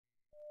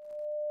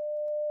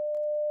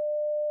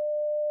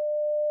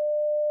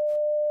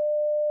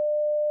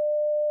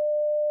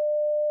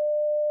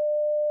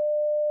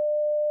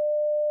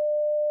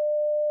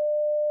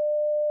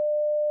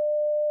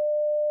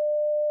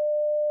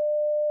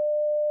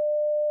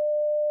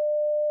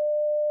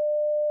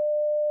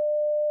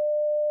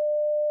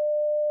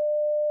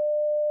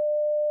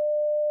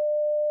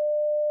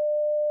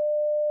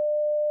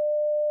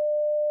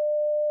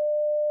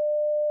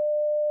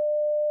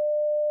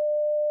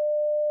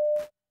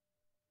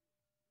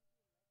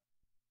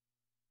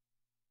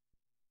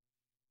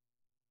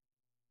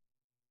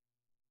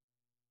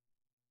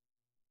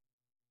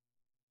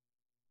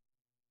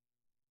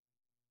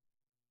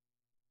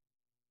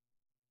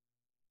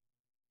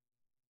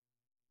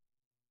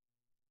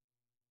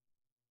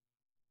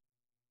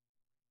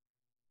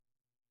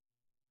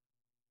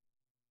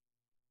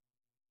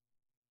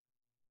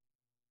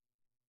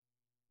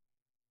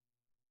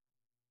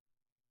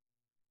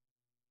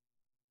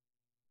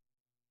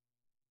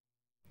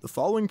The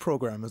following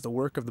program is the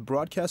work of the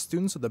broadcast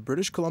students of the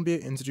British Columbia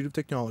Institute of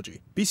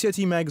Technology.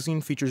 BCIT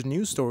Magazine features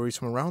news stories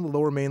from around the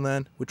Lower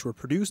Mainland which were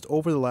produced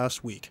over the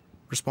last week.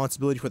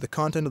 Responsibility for the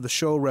content of the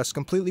show rests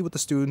completely with the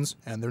students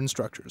and their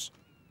instructors.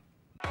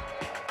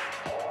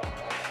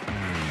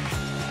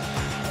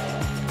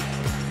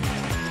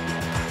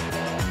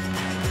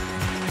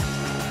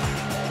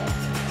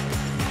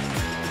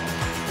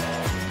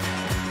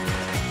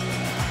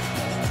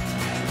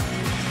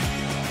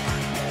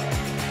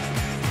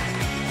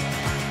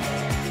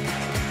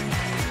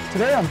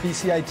 Today on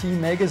BCIT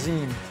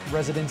Magazine,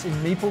 residents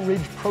in Maple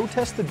Ridge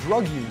protest the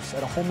drug use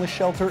at a homeless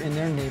shelter in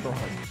their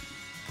neighborhood.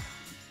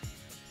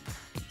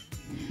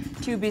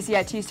 Two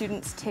BCIT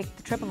students take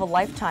the trip of a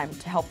lifetime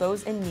to help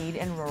those in need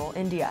in rural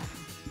India.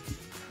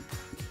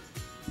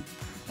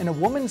 And a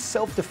woman's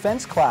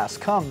self-defense class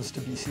comes to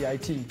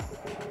BCIT.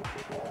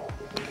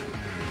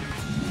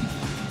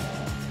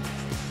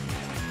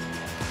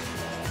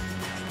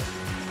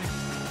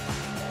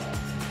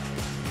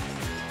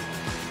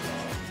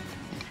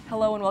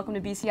 Hello and welcome to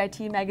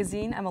BCIT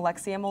Magazine. I'm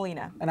Alexia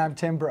Molina. And I'm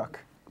Tim Brook.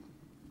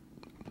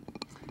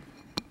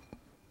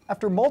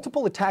 After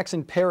multiple attacks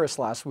in Paris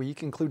last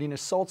week, including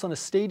assaults on a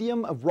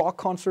stadium, a rock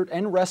concert,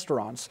 and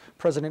restaurants,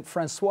 President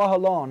François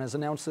Hollande has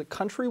announced the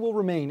country will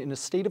remain in a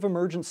state of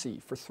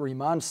emergency for 3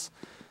 months.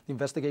 The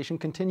investigation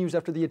continues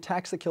after the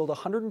attacks that killed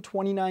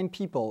 129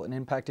 people and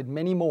impacted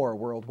many more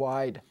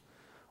worldwide.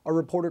 Our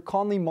reporter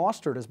Conley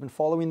Mostert has been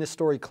following this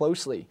story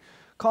closely.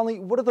 Conley,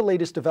 what are the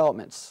latest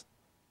developments?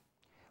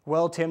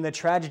 Well, Tim, the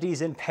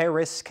tragedies in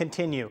Paris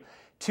continue.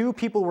 2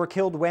 people were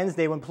killed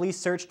Wednesday when police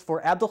searched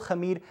for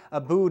Abdelhamid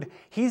Aboud.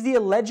 He's the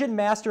alleged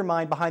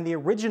mastermind behind the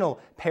original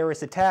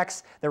Paris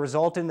attacks that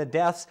resulted in the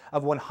deaths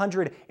of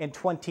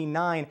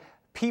 129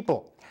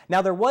 people.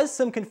 Now, there was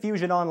some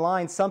confusion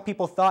online. Some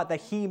people thought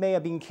that he may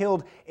have been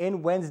killed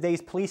in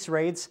Wednesday's police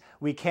raids.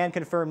 We can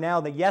confirm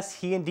now that yes,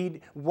 he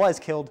indeed was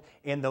killed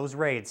in those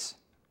raids.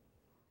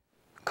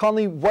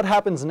 Conley, what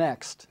happens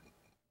next?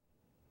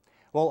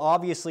 Well,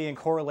 obviously, in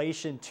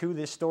correlation to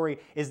this story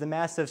is the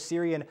massive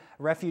Syrian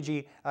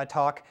refugee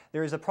talk.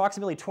 There is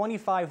approximately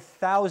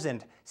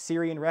 25,000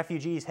 Syrian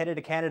refugees headed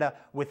to Canada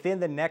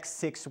within the next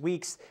 6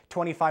 weeks,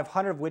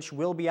 2,500 of which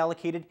will be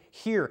allocated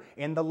here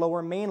in the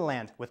Lower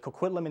Mainland, with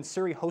Coquitlam and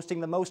Surrey hosting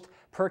the most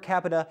per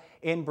capita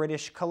in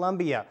British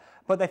Columbia.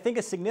 But I think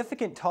a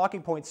significant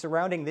talking point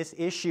surrounding this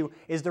issue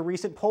is the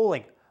recent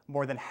polling.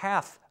 More than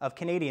half of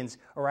Canadians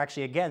are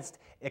actually against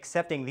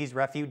accepting these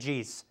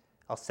refugees.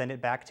 I'll send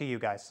it back to you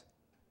guys.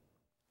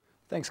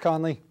 Thanks,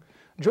 Conley.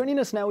 Joining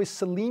us now is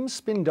Salim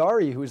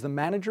Spindari, who is the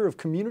Manager of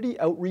Community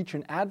Outreach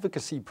and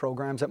Advocacy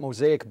Programs at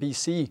Mosaic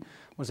BC.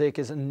 Mosaic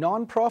is a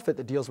nonprofit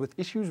that deals with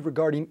issues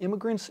regarding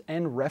immigrants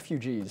and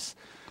refugees.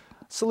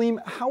 Salim,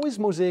 how is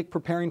Mosaic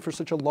preparing for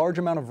such a large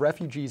amount of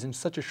refugees in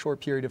such a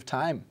short period of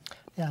time?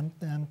 Yeah,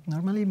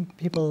 normally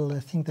people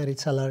think that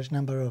it's a large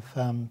number of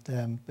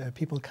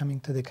people coming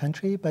to the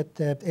country, but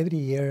every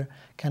year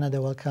Canada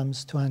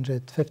welcomes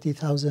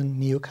 250,000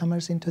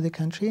 newcomers into the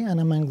country, and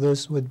among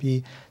those would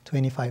be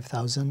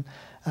 25,000.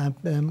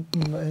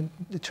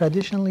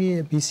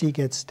 Traditionally, BC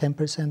gets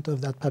 10%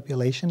 of that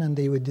population, and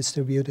they would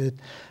distribute it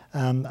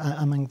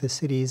among the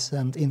cities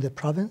in the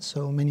province.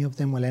 So many of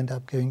them will end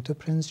up going to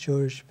Prince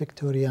George,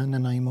 Victoria,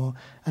 Nanaimo,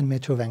 and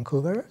Metro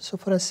Vancouver. So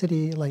for a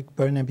city like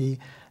Burnaby,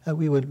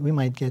 we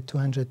might get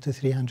 200 to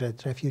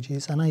 300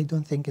 refugees, and I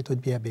don't think it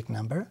would be a big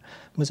number.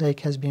 Mosaic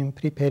has been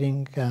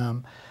preparing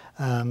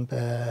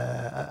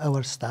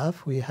our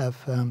staff. We have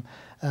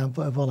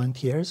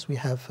volunteers. We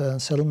have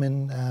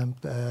settlement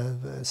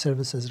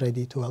services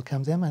ready to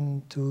welcome them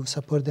and to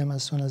support them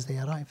as soon as they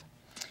arrive.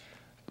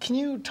 Can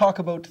you talk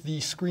about the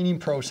screening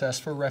process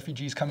for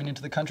refugees coming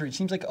into the country? It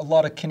seems like a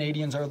lot of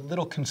Canadians are a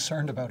little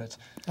concerned about it.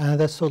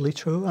 That's totally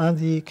true.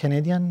 The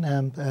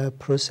Canadian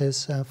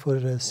process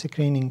for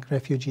screening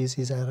refugees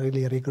is a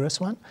really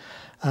rigorous one.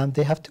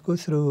 They have to go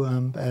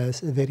through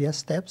various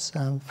steps.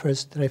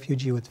 First, the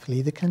refugee would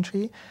flee the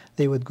country.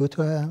 They would go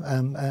to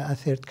a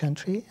third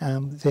country.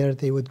 There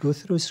they would go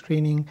through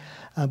screening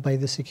by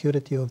the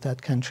security of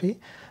that country.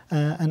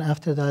 And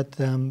after that,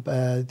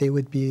 they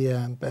would be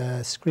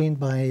screened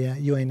by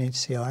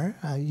UNHCR,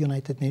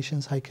 United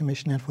Nations High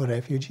Commissioner for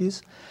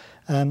Refugees.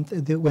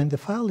 When the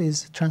file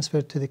is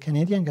transferred to the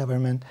Canadian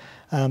government,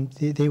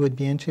 they would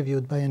be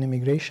interviewed by an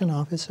immigration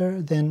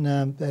officer. Then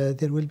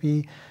there will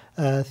be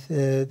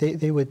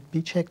they would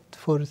be checked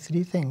for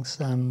 3 things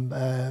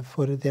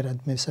for their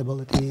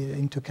admissibility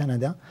into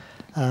Canada: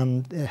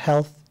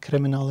 health,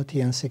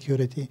 criminality, and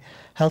security.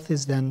 Health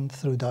is done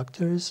through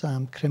doctors.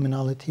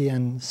 Criminality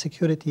and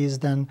security is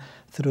done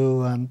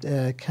through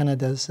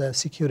Canada's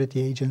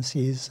security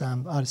agencies,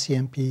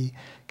 RCMP,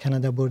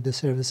 Canada Border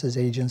Services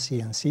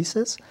Agency, and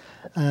CSIS.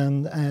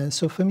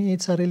 So for me,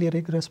 it's a really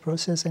rigorous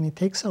process, and it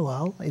takes a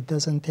while. It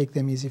doesn't take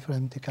them easy for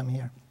them to come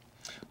here.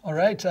 All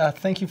right.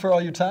 Thank you for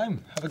all your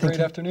time. Have a great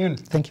afternoon.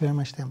 Thank you very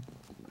much, Tim.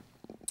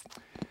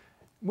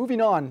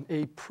 Moving on,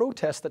 a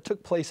protest that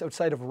took place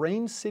outside of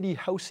Rain City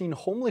Housing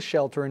Homeless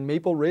Shelter in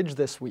Maple Ridge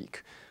this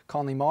week.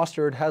 Conley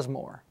Mostert has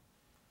more.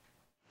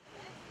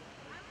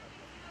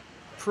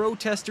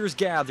 protesters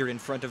gathered in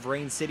front of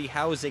Rain City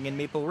Housing in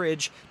Maple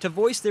Ridge to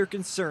voice their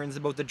concerns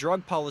about the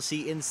drug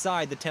policy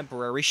inside the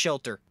temporary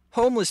shelter.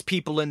 Homeless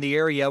people in the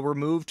area were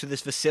moved to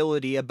this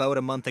facility about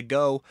a month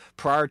ago.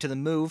 Prior to the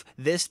move,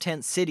 this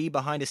tent city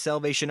behind a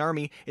Salvation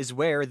Army is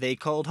where they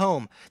called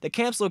home. The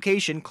camp's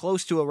location,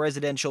 close to a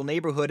residential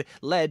neighborhood,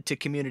 led to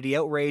community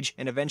outrage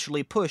and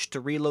eventually pushed to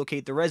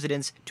relocate the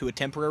residents to a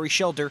temporary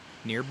shelter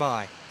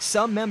nearby.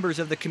 Some members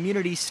of the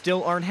community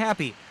still aren't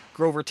happy.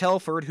 Grover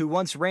Telford, who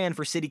once ran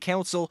for city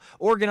council,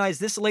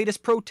 organized this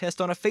latest protest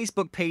on a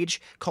Facebook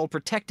page called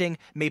Protecting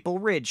Maple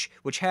Ridge,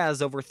 which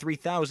has over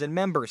 3,000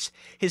 members.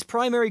 His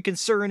primary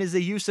concern is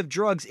the use of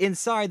drugs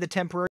inside the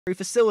temporary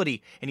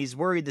facility, and he's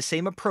worried the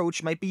same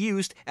approach might be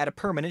used at a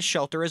permanent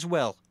shelter as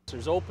well.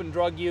 There's open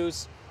drug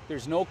use,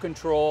 there's no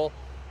control.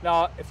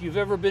 Now, if you've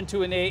ever been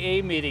to an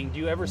AA meeting, do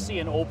you ever see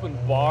an open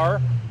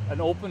bar at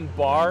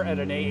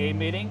an AA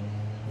meeting?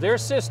 Their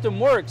system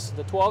works,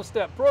 the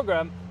 12-step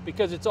program,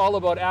 because it's all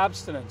about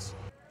abstinence.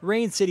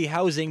 Rain City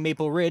Housing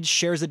Maple Ridge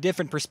shares a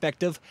different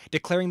perspective,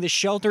 declaring the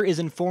shelter is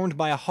informed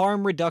by a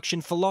harm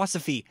reduction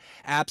philosophy.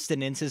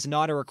 Abstinence is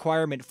not a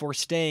requirement for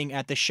staying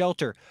at the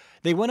shelter.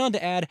 They went on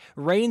to add,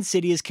 Rain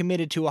City is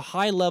committed to a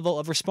high level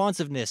of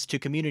responsiveness to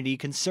community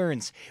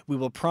concerns. We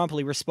will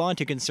promptly respond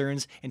to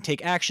concerns and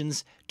take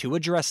actions to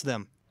address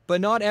them. But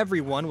not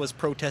everyone was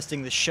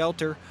protesting the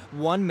shelter.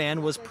 One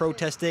man was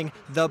protesting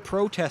the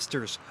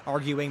protesters,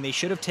 arguing they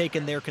should have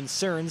taken their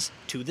concerns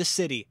to the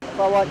city. If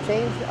I want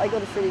change, I go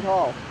to City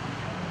Hall.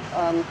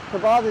 To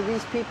bother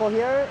these people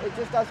here, it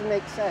just doesn't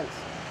make sense.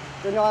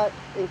 They're not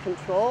in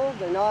control,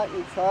 they're not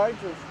in charge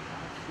of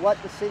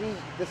what the city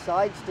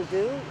decides to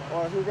do,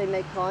 or who they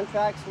make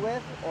contracts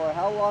with, or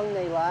how long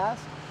they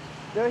last.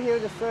 They're here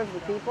to serve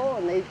the people,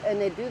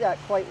 and they do that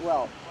quite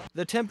well.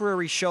 The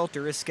temporary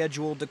shelter is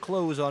scheduled to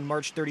close on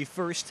March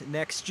 31st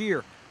next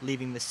year,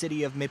 leaving the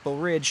city of Maple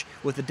Ridge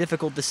with a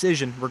difficult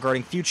decision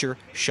regarding future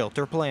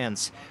shelter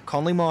plans.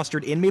 Conley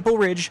Mostard in Maple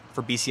Ridge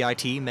for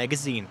BCIT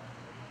Magazine.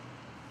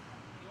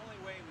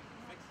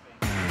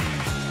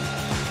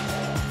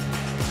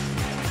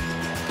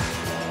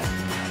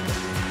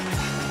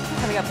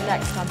 Coming up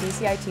next on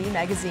BCIT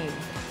Magazine,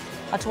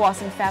 a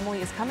Tawasin family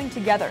is coming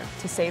together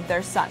to save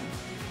their son.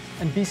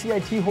 And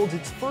BCIT holds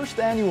its first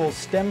annual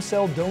stem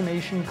cell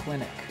donation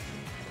clinic.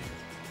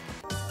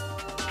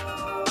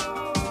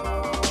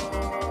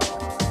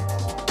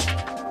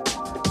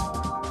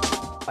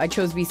 I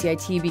chose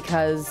BCIT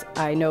because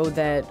I know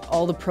that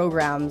all the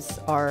programs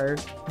are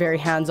very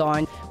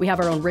hands-on. We have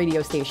our own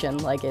radio station,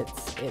 like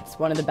it's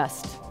one of the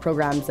best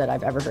programs that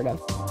I've ever heard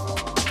of.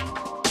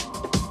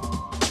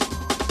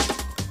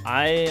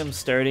 I am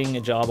starting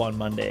a job on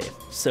Monday,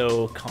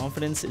 so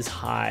confidence is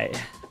high.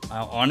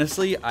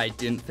 Honestly, I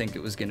didn't think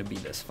it was going to be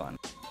this fun.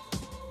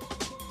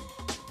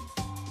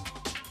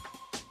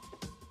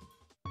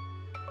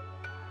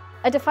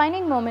 A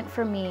defining moment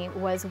for me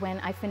was when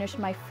I finished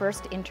my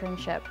first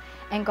internship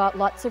and got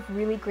lots of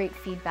really great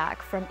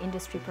feedback from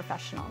industry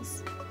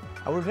professionals.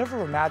 I would have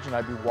never imagined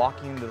I'd be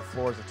walking into the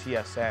floors of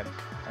TSN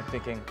and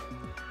thinking,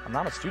 I'm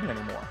not a student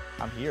anymore,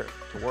 I'm here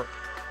to work.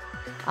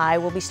 I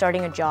will be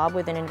starting a job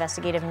with an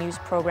investigative news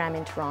program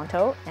in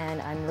Toronto,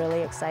 and I'm really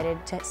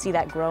excited to see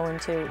that grow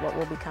into what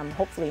will become,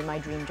 hopefully, my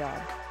dream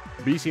job.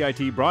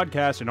 BCIT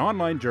broadcast and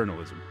online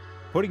journalism,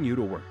 putting you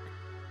to work.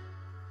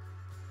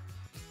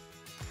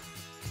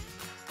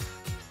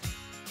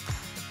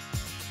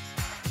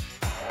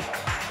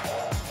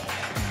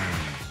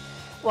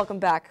 Welcome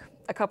back.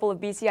 A couple of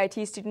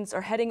BCIT students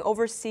are heading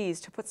overseas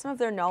to put some of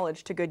their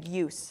knowledge to good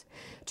use.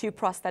 Two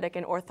prosthetic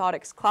and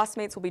orthotics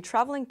classmates will be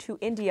traveling to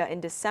India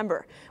in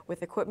December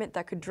with equipment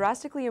that could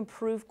drastically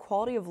improve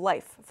quality of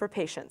life for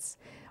patients.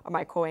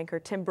 My co-anchor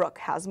Tim Brook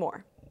has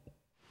more.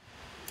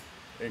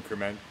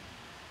 Increment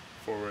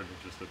forward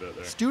just a bit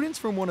there. Students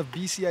from one of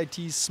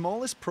BCIT's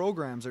smallest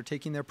programs are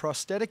taking their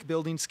prosthetic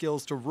building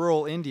skills to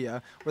rural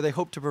India, where they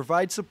hope to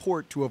provide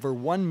support to over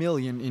 1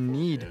 million in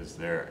need.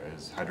 There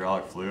is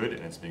hydraulic fluid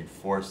and it's being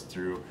forced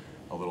through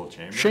a little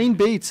chamber. Shane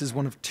Bates is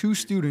one of two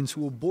students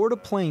who will board a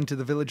plane to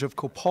the village of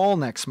Kopal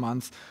next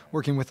month,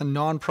 working with a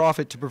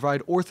non-profit to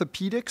provide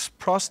orthopedics,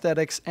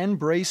 prosthetics, and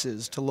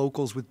braces to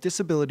locals with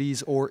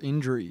disabilities or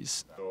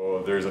injuries.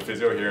 So there's a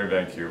physio here in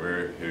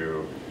Vancouver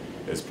who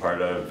is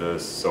part of the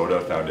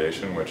SODA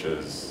Foundation, which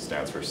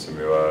stands for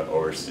Samoa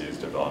Overseas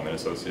Development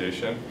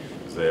Association.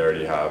 So they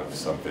already have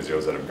some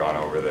physios that have gone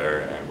over there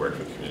and worked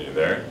with the community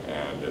there,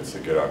 and it's a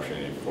good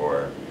opportunity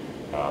for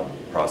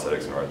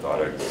prosthetics and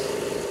orthotics.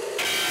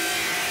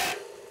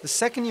 The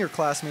second-year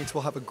classmates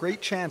will have a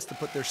great chance to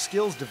put their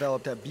skills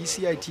developed at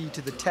BCIT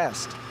to the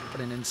test, but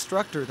an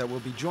instructor that will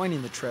be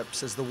joining the trip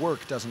says the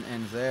work doesn't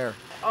end there.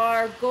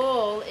 Our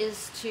goal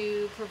is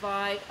to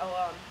provide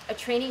a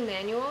training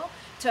manual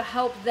to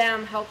help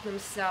them help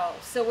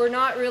themselves. So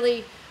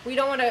we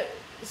don't want to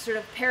sort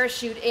of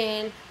parachute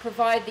in,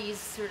 provide these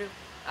sort of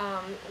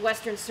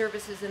Western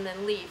services and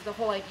then leave. The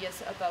whole idea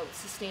is about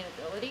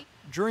sustainability.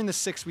 During the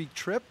 6-week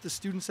trip, the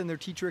students and their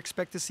teacher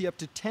expect to see up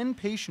to 10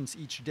 patients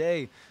each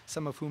day,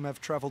 some of whom have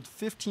traveled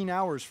 15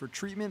 hours for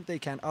treatment they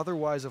can't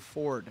otherwise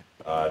afford.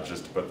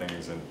 Just to put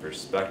things in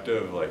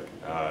perspective, like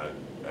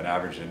an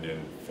average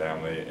Indian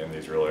family in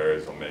these rural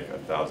areas will make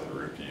 1,000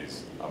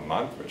 rupees a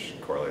month, which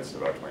correlates to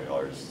about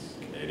 $20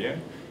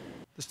 Canadian.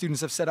 The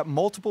students have set up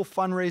multiple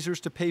fundraisers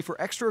to pay for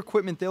extra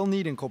equipment they'll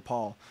need in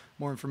Kopal.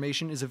 More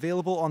information is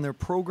available on their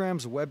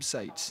program's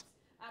websites.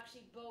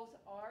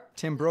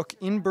 Tim Brooke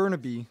in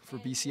Burnaby for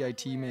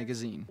BCIT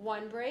Magazine.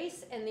 One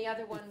brace and the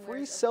other one.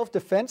 Free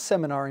self-defense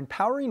seminar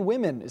empowering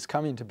women is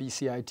coming to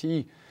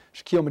BCIT.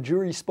 Shaquille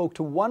Majuri spoke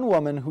to one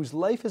woman whose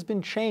life has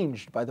been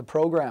changed by the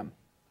program.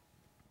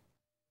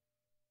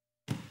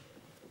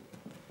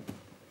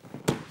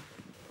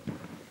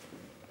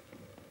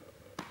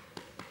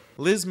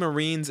 Liz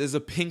Marines is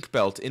a pink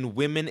belt in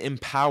Women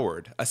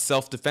Empowered, a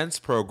self-defense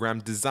program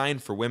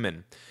designed for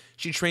women.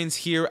 She trains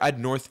here at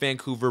North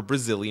Vancouver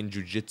Brazilian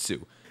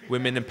Jiu-Jitsu.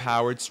 Women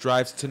Empowered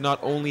strives to not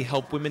only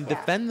help women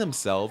defend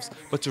themselves,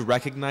 but to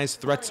recognize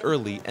threats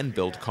early and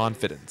build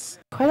confidence.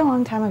 Quite a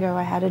long time ago,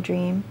 I had a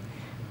dream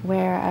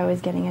where I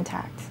was getting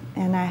attacked.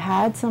 And I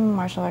had some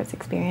martial arts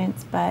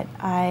experience, but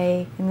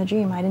in the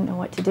dream, I didn't know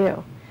what to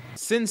do.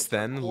 Since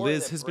then,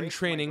 Liz has been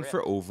training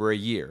for over a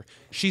year.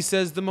 She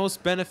says the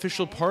most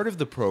beneficial part of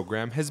the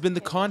program has been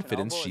the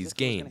confidence she's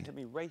gained.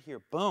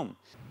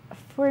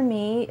 For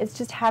me, it's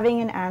just having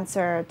an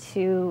answer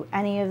to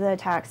any of the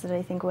attacks that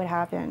I think would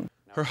happen.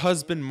 Her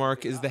husband,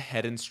 Mark, is the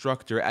head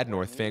instructor at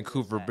North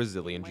Vancouver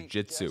Brazilian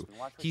Jiu-Jitsu.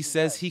 He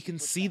says he can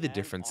see the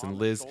difference in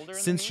Liz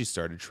since she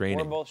started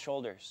training.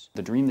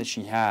 The dream that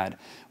she had,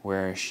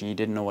 where she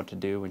didn't know what to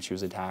do when she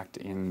was attacked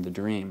in the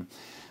dream,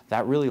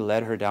 that really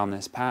led her down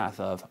this path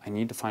of, I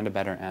need to find a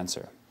better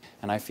answer.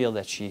 And I feel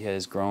that she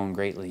has grown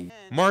greatly.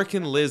 Mark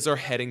and Liz are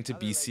heading to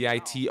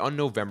BCIT on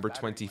November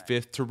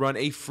 25th to run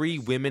a free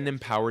Women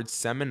Empowered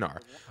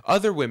seminar.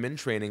 Other women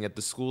training at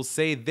the school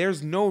say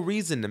there's no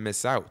reason to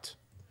miss out.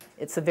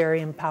 It's a very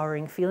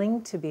empowering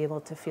feeling to be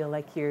able to feel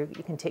like you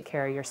can take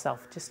care of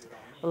yourself just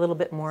a little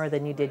bit more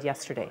than you did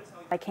yesterday.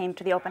 I came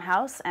to the open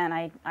house and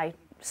I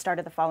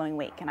started the following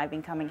week, and I've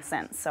been coming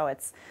since. So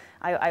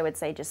I would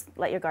say just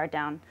let your guard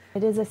down.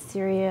 It is a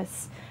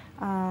serious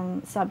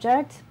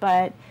subject,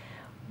 but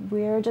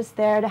we're just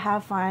there to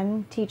have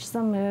fun, teach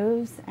some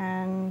moves,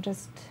 and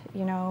just,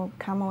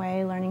 come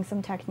away learning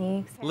some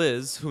techniques.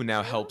 Liz, who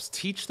now helps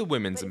teach the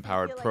Women's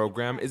Empowered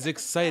program, is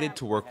excited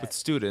to work with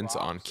students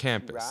on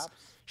campus.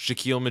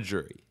 Shaquille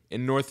Majuri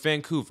in North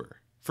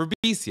Vancouver for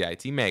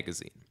BCIT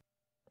Magazine.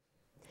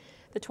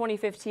 The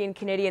 2015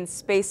 Canadian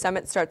Space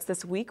Summit starts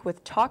this week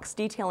with talks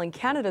detailing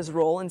Canada's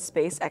role in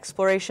space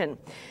exploration.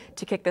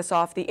 To kick this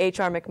off, the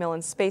H.R.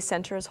 MacMillan Space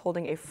Centre is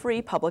holding a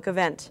free public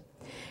event.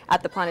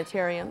 At the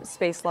planetarium,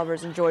 space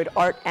lovers enjoyed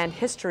art and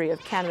history of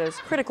Canada's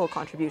critical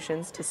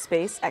contributions to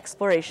space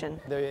exploration.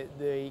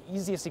 The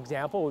easiest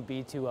example would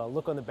be to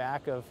look on the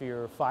back of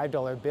your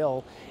 $5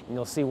 bill, and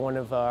you'll see one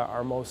of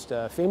our most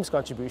famous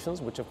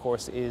contributions, which of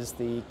course is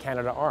the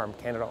Canada Arm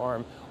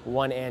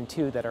 1 and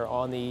 2 that are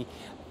on the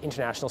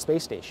International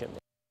Space Station.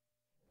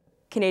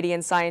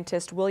 Canadian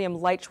scientist William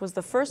Leitch was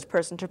the first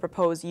person to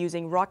propose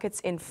using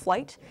rockets in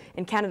flight,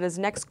 and Canada's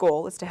next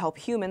goal is to help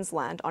humans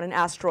land on an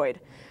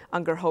asteroid.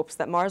 Unger hopes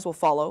that Mars will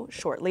follow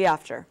shortly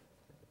after.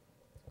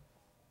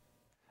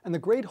 And the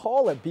Great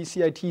Hall at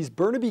BCIT's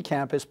Burnaby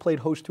campus played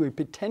host to a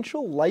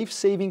potential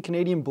life-saving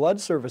Canadian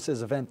Blood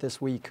Services event this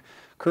week.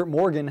 Kurt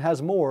Morgan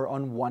has more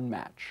on one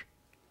match.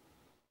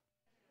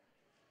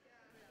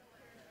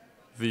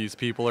 These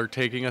people are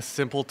taking a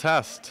simple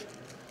test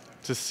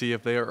to see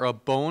if they are a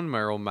bone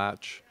marrow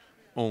match.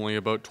 Only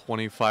about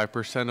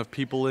 25% of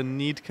people in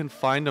need can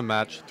find a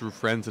match through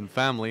friends and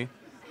family,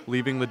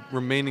 leaving the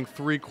remaining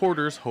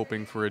 3/4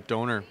 hoping for a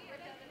donor.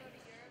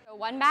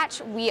 One match,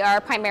 we are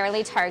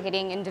primarily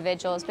targeting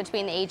individuals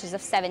between the ages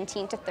of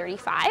 17 to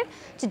 35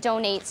 to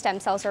donate stem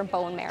cells or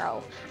bone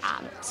marrow.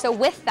 So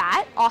with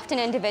that, often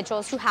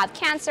individuals who have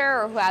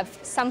cancer or who have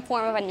some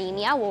form of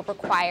anemia will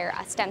require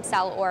a stem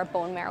cell or a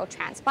bone marrow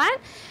transplant.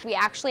 We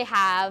actually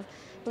have,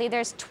 I believe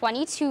there's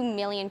 22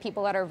 million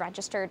people that are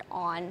registered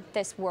on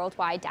this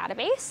worldwide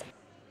database.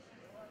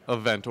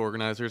 Event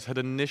organizers had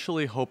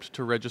initially hoped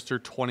to register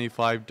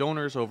 25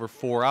 donors over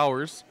 4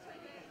 hours,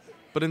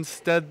 but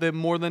instead they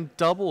more than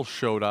double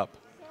showed up.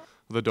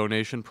 The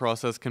donation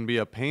process can be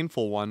a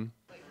painful one.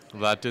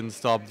 That didn't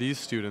stop these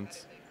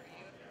students.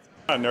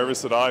 I'm not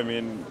nervous at all. I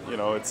mean,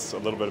 it's a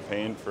little bit of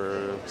pain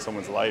for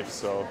someone's life,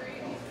 so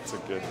it's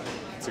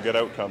a good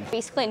outcome.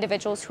 Basically,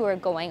 individuals who are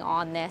going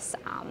on this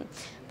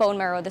bone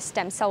marrow, the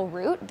stem cell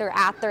route, they're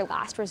at their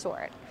last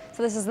resort.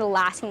 So this is the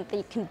last thing that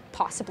they can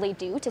possibly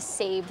do to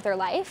save their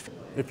life.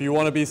 If you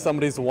want to be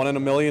somebody's 1 in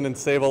a million and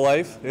save a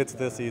life, it's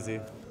this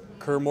easy.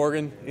 Kurt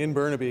Morgan in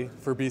Burnaby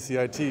for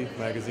BCIT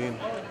Magazine.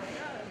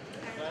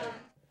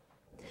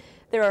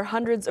 There are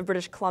hundreds of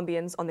British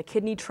Columbians on the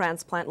kidney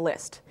transplant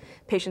list.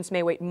 Patients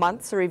may wait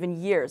months or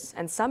even years,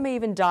 and some may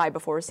even die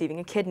before receiving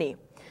a kidney.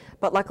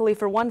 But luckily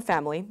for one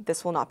family,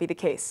 this will not be the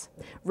case.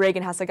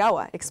 Reagan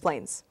Hasegawa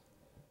explains.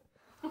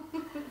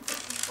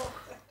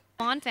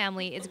 Mon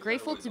family is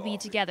grateful to be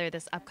together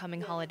this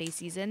upcoming holiday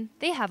season.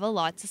 They have a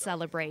lot to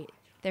celebrate.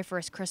 Their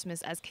first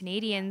Christmas as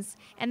Canadians,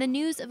 and the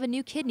news of a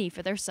new kidney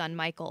for their son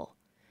Michael.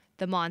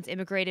 The Mons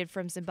immigrated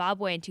from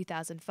Zimbabwe in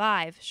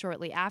 2005,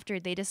 shortly after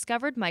they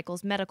discovered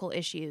Michael's medical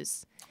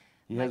issues.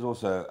 He has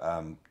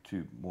also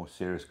two more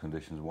serious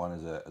conditions. One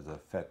is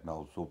a fat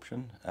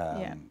malabsorption,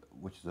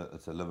 which is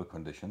it's a liver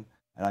condition.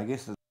 And I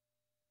guess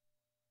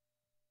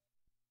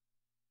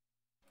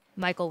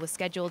Michael was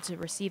scheduled to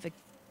receive a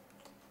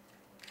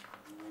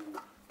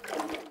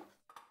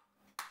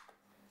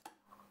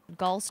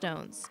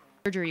gallstones.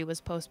 Surgery was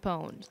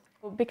postponed.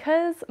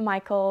 Because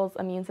Michael's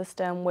immune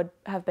system would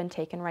have been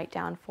taken right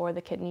down for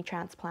the kidney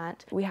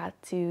transplant, we had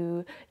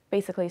to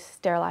basically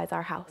sterilize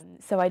our house.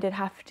 So I did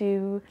have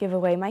to give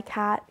away my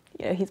cat.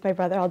 You know, he's my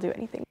brother, I'll do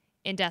anything.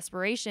 In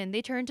desperation,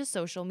 they turned to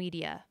social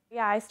media.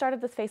 Yeah, I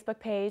started this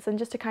Facebook page and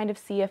just to kind of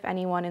see if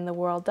anyone in the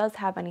world does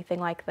have anything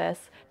like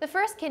this. The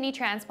first kidney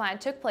transplant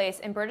took place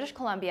in British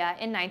Columbia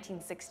in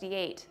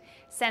 1968.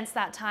 Since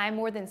that time,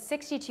 more than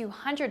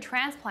 6,200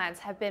 transplants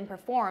have been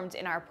performed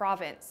in our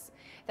province.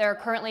 There are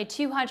currently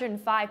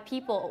 205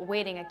 people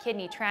awaiting a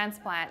kidney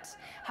transplant.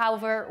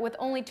 However, with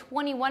only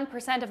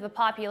 21% of the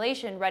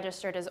population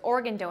registered as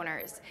organ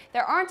donors,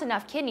 there aren't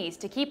enough kidneys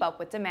to keep up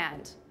with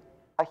demand.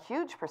 A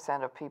huge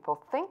percent of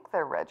people think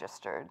they're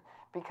registered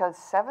because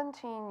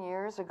 17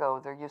 years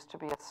ago there used to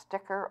be a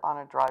sticker on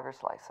a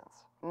driver's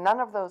license. None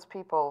of those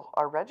people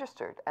are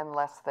registered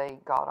unless they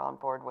got on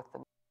board with the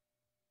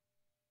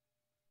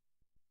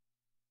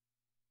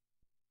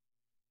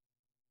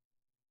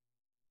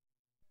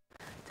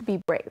to be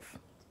brave.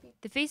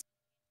 The face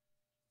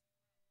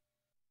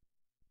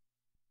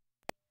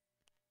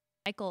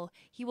Michael,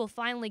 he will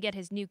finally get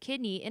his new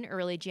kidney in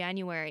early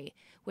January,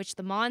 which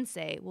the Mons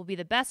say will be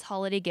the best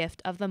holiday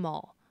gift of them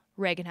all.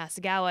 Reagan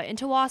Hasegawa in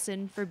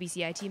Tawasin for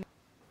BCIT.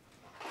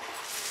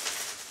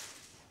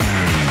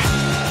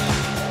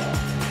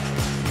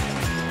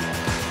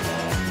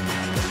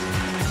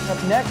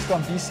 Up next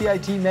on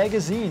BCIT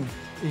Magazine,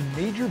 a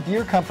major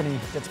beer company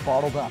gets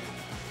bottled up.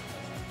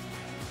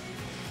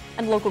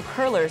 And local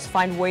curlers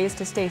find ways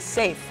to stay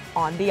safe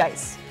on the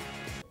ice.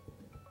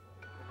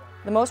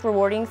 The most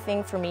rewarding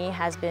thing for me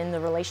has been the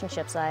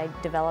relationships I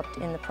developed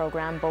in the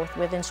program, both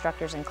with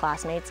instructors and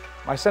classmates.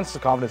 My sense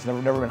of confidence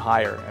has never been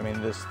higher. I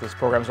mean, this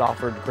program's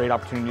offered great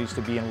opportunities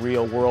to be in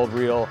real world,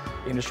 real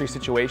industry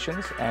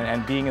situations,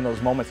 and being in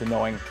those moments and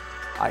knowing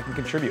I can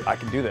contribute, I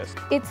can do this.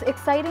 It's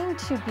exciting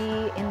to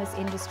be in this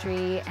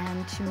industry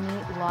and to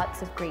meet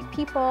lots of great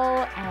people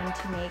and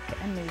to make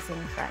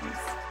amazing friends.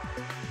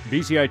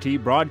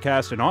 BCIT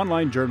Broadcast and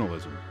Online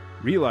Journalism,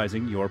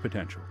 realizing your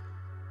potential.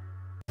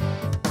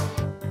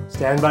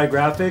 Standby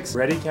graphics,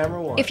 ready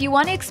camera one. If you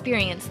want to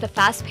experience the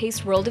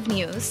fast-paced world of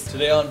news,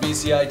 today on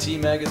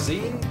BCIT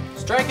Magazine,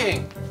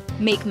 striking,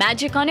 make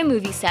magic on a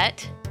movie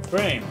set,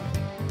 frame,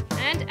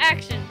 and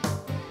action,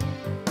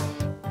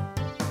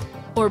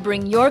 or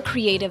bring your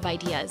creative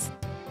ideas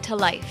to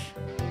life,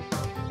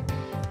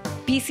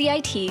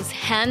 BCIT's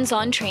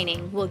hands-on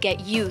training will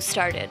get you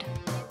started.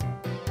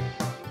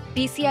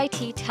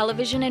 BCIT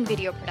Television and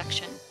Video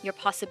Production. Your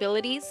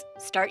possibilities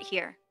start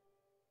here.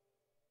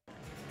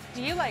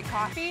 Do you like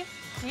coffee?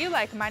 Do you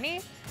like money?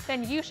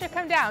 Then you should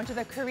come down to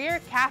the Career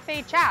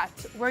Cafe Chat,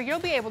 where you'll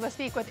be able to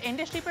speak with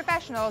industry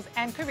professionals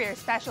and career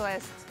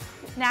specialists.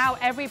 Now,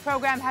 every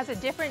program has a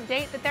different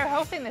date that they're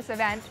hosting this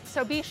event,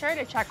 so be sure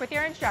to check with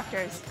your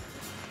instructors.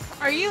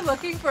 Are you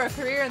looking for a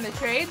career in the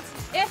trades?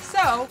 If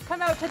so,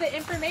 come out to the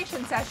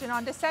information session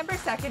on December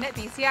 2nd at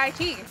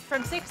BCIT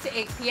from 6 to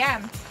 8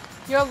 p.m.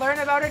 You'll learn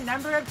about a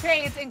number of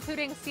trades,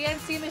 including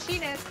CNC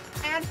machinist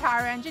and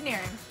power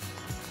engineering.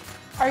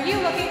 Are you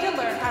looking to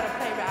learn how to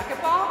play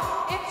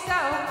racquetball? If so,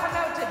 come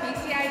out to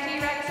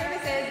BCIT Rec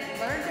Services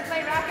Learn to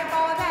Play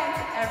Racquetball event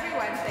every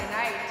Wednesday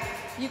night.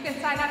 You can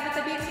sign up at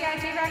the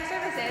BCIT Rec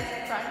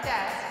Services front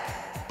desk.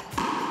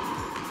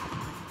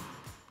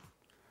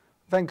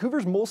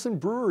 Vancouver's Molson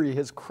Brewery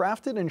has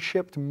crafted and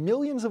shipped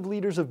millions of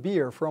liters of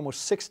beer for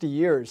almost 60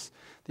 years.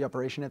 The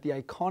operation at the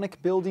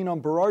iconic building on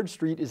Burrard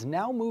Street is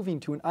now moving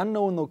to an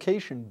unknown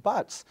location,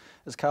 but,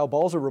 as Kyle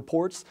Balzer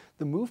reports,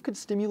 the move could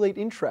stimulate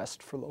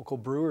interest for local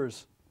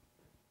brewers.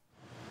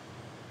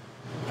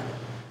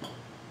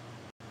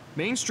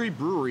 Main Street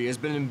Brewery has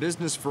been in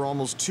business for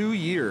almost 2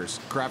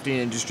 years,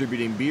 crafting and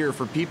distributing beer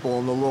for people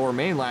in the Lower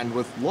Mainland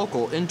with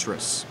local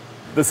interests.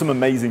 There's some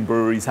amazing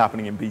breweries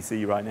happening in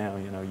BC right now.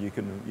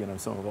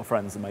 Some of our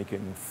friends are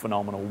making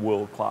phenomenal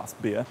world-class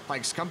beer.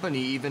 Pike's company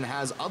even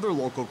has other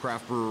local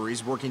craft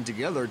breweries working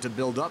together to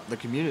build up the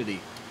community.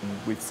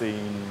 We've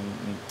seen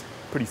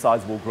pretty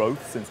sizable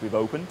growth since we've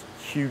opened.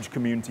 Huge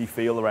community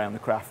feel around the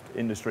craft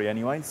industry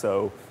anyway,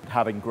 so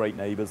having great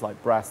neighbors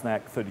like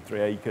Brassneck, 33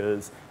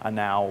 Acres, and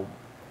now,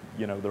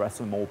 the rest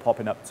of them all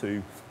popping up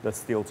to the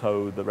Steel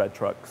Toe, the Red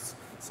Trucks.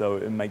 So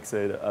it makes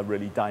it a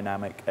really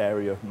dynamic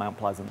area of Mount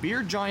Pleasant.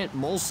 Beer giant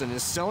Molson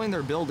is selling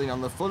their building on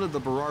the foot of the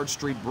Burrard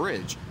Street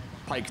Bridge.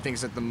 Pike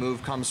thinks that the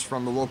move comes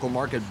from the local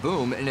market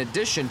boom in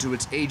addition to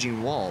its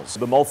aging walls.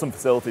 The Molson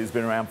facility has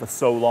been around for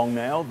so long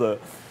now that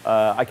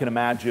I can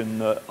imagine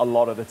that a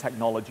lot of the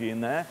technology in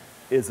there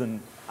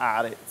isn't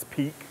at its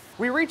peak.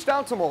 We reached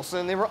out to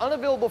Molson. They were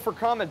unavailable for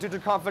comment due to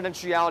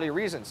confidentiality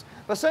reasons,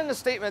 but sent a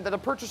statement that a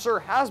purchaser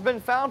has been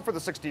found for the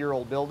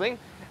 60-year-old building,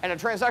 and a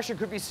transaction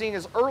could be seen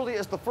as early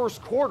as the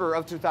first quarter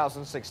of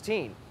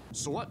 2016.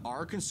 So what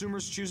are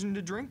consumers choosing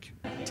to drink?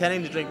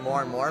 Tending to drink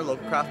more and more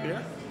local craft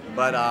beer,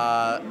 but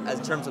as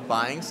in terms of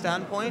buying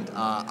standpoint,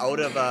 out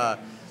of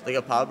like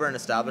a pub or an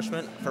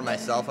establishment, for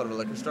myself out of a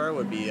liquor store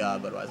would be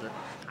Budweiser.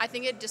 I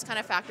think it just kind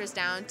of factors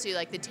down to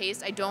like the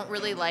taste. I don't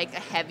really like a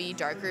heavy,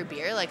 darker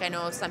beer. Like I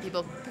know some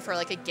people prefer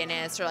like a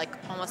Guinness or like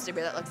almost a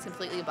beer that looks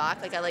completely black.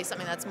 Like I like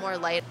something that's more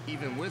light.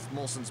 Even with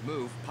Molson's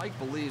move, Pike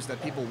believes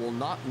that people will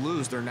not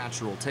lose their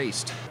natural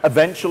taste.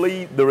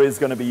 Eventually, there is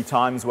going to be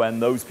times when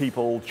those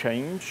people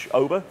change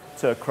over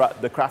to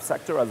the craft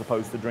sector as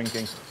opposed to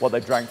drinking what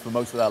they've drank for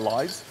most of their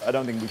lives. I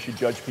don't think we should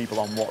judge people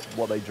on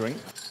what they drink.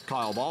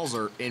 Kyle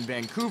Balzer in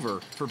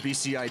Vancouver for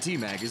BCIT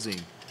Magazine.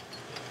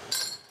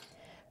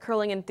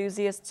 Curling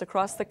enthusiasts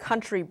across the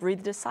country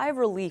breathed a sigh of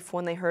relief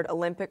when they heard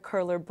Olympic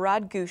curler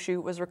Brad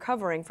Gushue was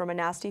recovering from a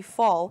nasty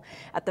fall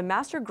at the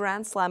Master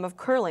Grand Slam of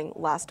Curling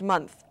last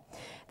month.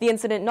 The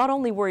incident not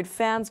only worried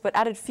fans, but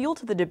added fuel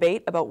to the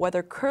debate about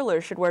whether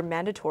curlers should wear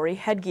mandatory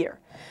headgear.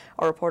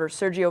 Our reporter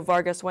Sergio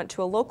Vargas went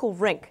to a local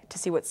rink to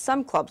see what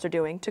some clubs are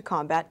doing to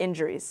combat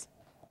injuries.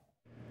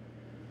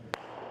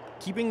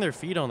 Keeping their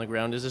feet on the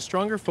ground is a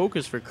stronger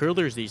focus for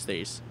curlers these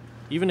days,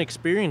 even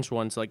experienced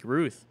ones like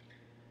Ruth.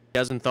 He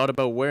hasn't thought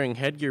about wearing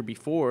headgear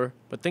before,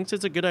 but thinks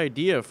it's a good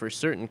idea for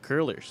certain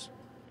curlers.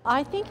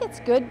 I think it's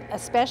good,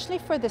 especially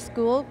for the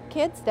school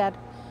kids that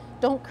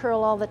don't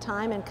curl all the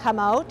time and come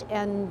out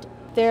and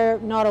they're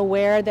not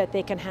aware that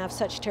they can have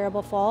such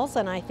terrible falls,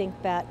 and I think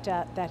that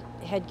that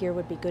headgear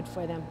would be good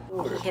for them.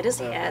 He hit his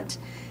head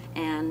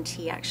and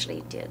he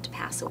actually did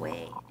pass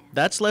away.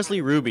 That's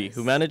Leslie Ruby,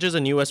 who manages a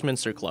new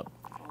Westminster club.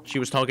 She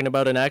was talking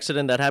about an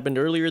accident that happened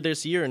earlier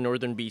this year in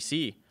northern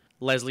BC.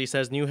 Leslie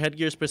says new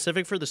headgear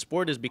specific for the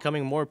sport is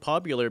becoming more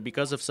popular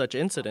because of such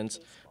incidents,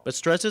 but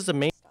stresses the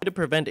main way to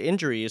prevent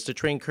injury is to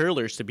train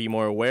curlers to be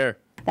more aware.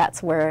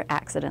 That's where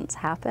accidents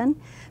happen.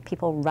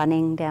 People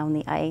running down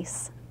the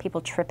ice,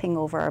 people tripping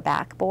over our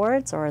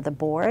backboards or the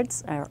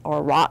boards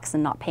or rocks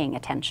and not paying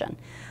attention.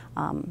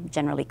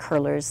 Generally,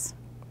 curlers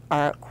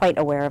are quite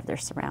aware of their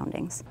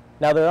surroundings.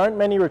 Now, there aren't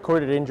many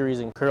recorded injuries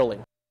in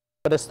curling,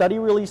 but a study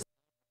released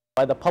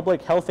by the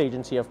Public Health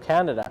Agency of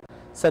Canada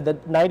said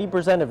that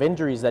 90% of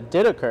injuries that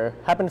did occur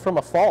happened from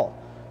a fall,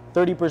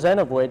 30%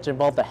 of which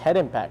involved a head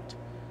impact.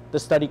 The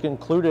study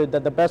concluded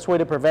that the best way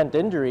to prevent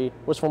injury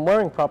was from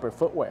wearing proper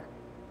footwear.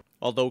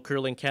 Although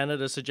Curling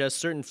Canada suggests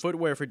certain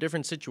footwear for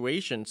different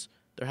situations,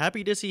 they're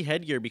happy to see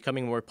headgear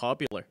becoming more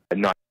popular.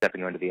 Not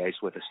stepping onto the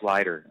ice with a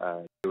slider.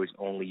 You always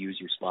only use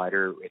your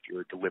slider if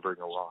you're delivering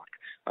a rock.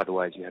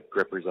 Otherwise, you have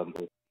grippers on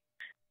both.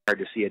 Hard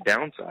to see a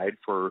downside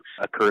for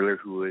a curler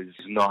who is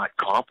not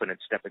confident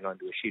stepping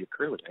onto a sheet of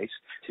curling ice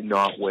to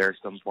not wear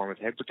some form of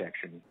head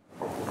protection.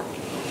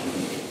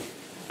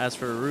 As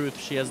for Ruth,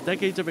 she has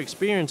decades of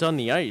experience on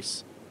the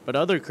ice, but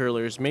other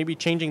curlers may be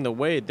changing the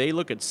way they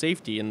look at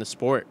safety in the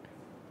sport.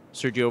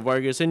 Sergio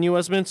Vargas in New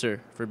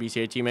Westminster for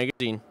BCIT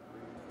Magazine.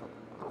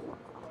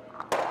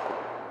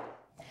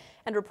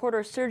 And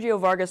reporter Sergio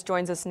Vargas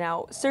joins us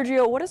now.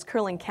 Sergio, what has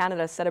Curling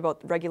Canada said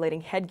about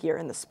regulating headgear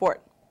in the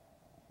sport?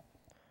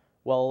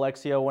 Well,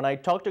 Alexia, when I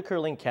talked to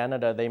Curling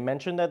Canada, they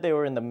mentioned that they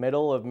were in the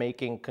middle of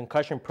making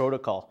concussion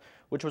protocol,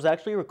 which was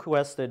actually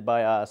requested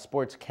by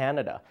Sports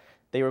Canada.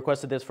 They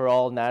requested this for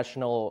all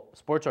national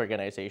sports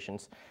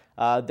organizations.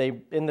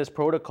 In this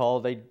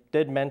protocol, they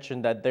did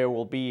mention that there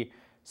will be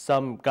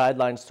some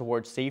guidelines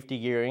towards safety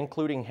gear,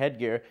 including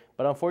headgear,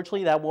 but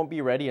unfortunately that won't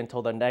be ready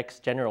until the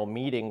next general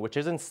meeting, which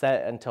isn't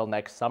set until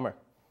next summer.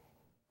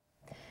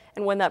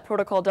 And when that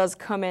protocol does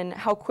come in,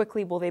 how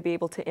quickly will they be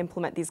able to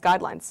implement these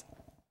guidelines?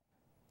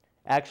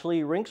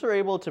 Actually, rinks are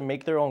able to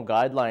make their own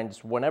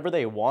guidelines whenever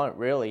they want,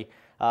 really.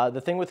 The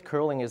thing with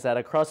curling is that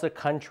across the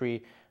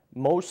country,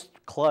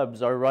 most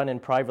clubs are run in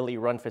privately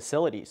run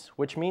facilities,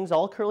 which means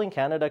all Curling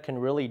Canada can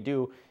really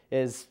do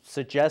is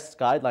suggest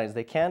guidelines.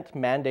 They can't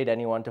mandate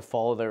anyone to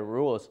follow their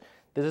rules.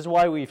 This is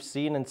why we've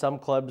seen in some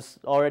clubs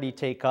already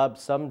take up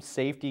some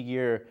safety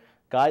gear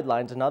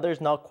guidelines and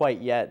others not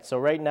quite yet. So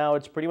right now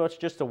it's pretty much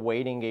just a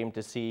waiting game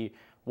to see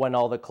when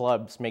all the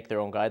clubs make their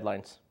own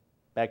guidelines.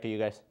 Back to you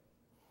guys.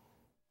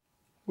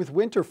 With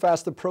winter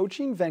fast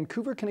approaching,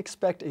 Vancouver can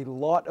expect a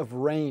lot of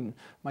rain.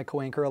 My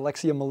co-anchor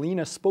Alexia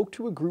Molina spoke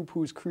to a group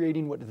who is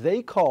creating what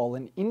they call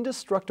an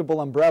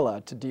indestructible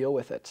umbrella to deal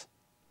with it.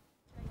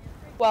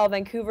 While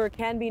Vancouver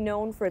can be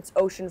known for its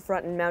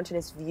oceanfront and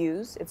mountainous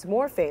views, it's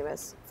more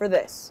famous for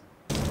this.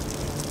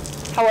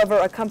 However,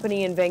 a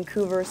company in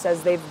Vancouver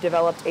says they've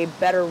developed a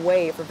better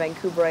way for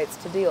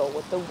Vancouverites to deal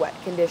with the wet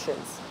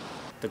conditions.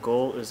 The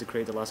goal is to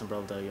create the last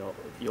umbrella that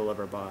you'll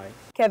ever buy.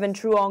 Kevin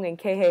Truong and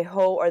Kehei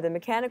Ho are the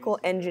mechanical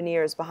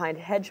engineers behind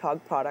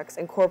Hedgehog Products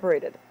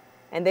Incorporated,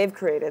 and they've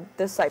created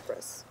the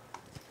Cypress.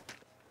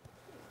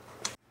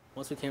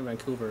 Once we came to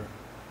Vancouver,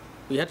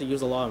 we had to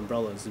use a lot of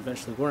umbrellas.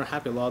 Eventually, we weren't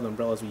happy with a lot of the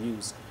umbrellas we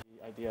used.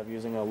 The idea of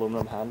using an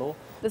aluminum handle.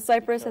 The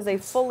Cypress has a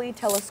fully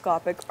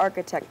telescopic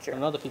architecture.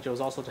 Another feature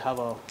was also to have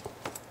a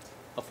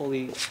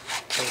fully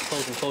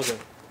closed enclosure,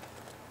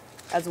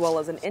 as well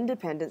as an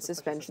independent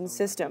suspension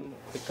system.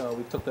 We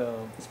took the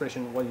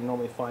inspiration of what you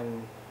normally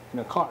find in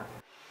a car,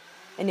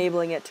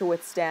 enabling it to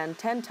withstand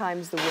 10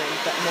 times the wind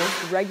that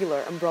most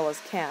regular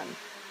umbrellas can.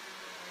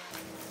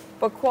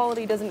 But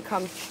quality doesn't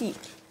come cheap.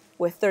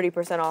 With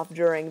 30% off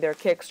during their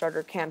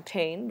Kickstarter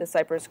campaign, the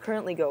Cypress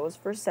currently goes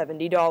for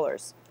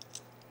 $70.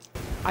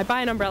 I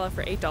buy an umbrella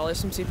for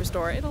 $8 from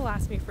Superstore. It'll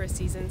last me for a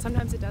season.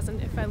 Sometimes it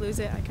doesn't. If I lose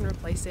it, I can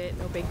replace it.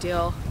 No big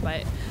deal.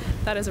 But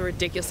that is a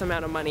ridiculous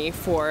amount of money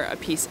for a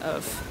piece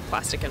of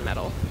plastic and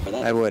metal.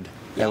 I would.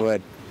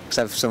 Because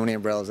I have so many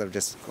umbrellas that have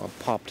just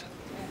popped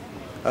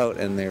out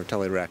and they're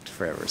totally wrecked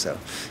forever. So,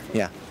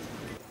 yeah.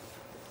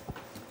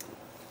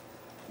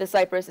 The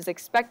Cypress is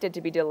expected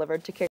to be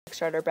delivered to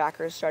Kickstarter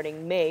backers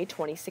starting May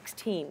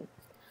 2016.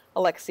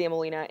 Alexia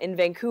Molina in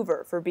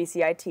Vancouver for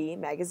BCIT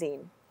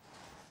Magazine.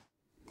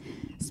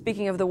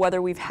 Speaking of the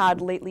weather we've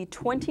had lately,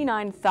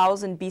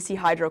 29,000 BC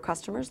Hydro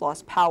customers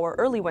lost power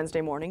early Wednesday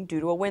morning due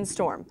to a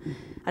windstorm.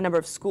 A number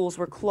of schools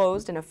were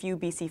closed and a few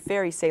BC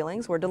ferry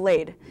sailings were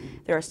delayed.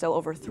 There are still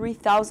over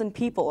 3,000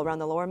 people around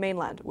the Lower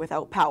Mainland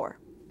without power.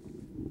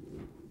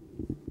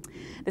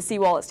 The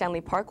seawall at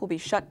Stanley Park will be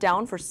shut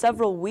down for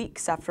several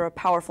weeks after a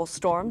powerful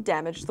storm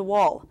damaged the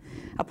wall.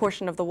 A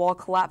portion of the wall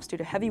collapsed due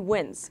to heavy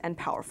winds and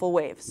powerful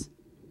waves.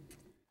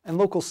 And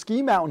local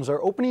ski mountains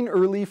are opening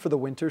early for the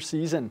winter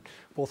season.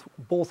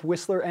 Both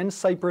Whistler and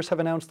Cypress have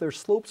announced their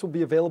slopes will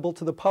be available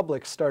to the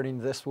public starting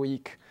this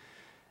week.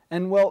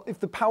 And well, if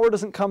the power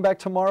doesn't come back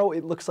tomorrow,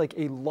 it looks like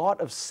a lot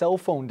of cell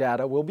phone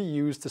data will be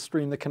used to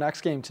stream the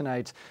Canucks game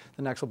tonight. The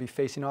Canucks will be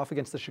facing off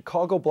against the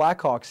Chicago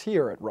Blackhawks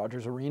here at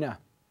Rogers Arena.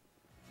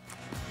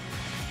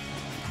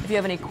 If you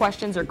have any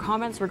questions or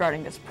comments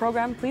regarding this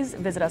program, please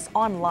visit us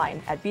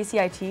online at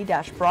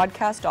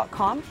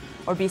bcit-broadcast.com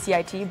or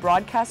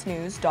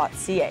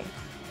bcitbroadcastnews.ca.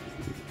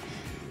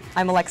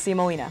 I'm Alexia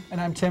Molina.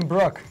 And I'm Tim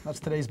Brook. That's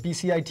today's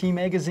BCIT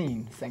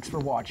Magazine. Thanks for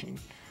watching.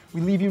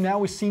 We leave you now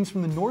with scenes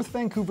from the North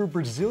Vancouver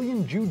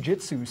Brazilian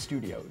Jiu-Jitsu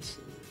studios.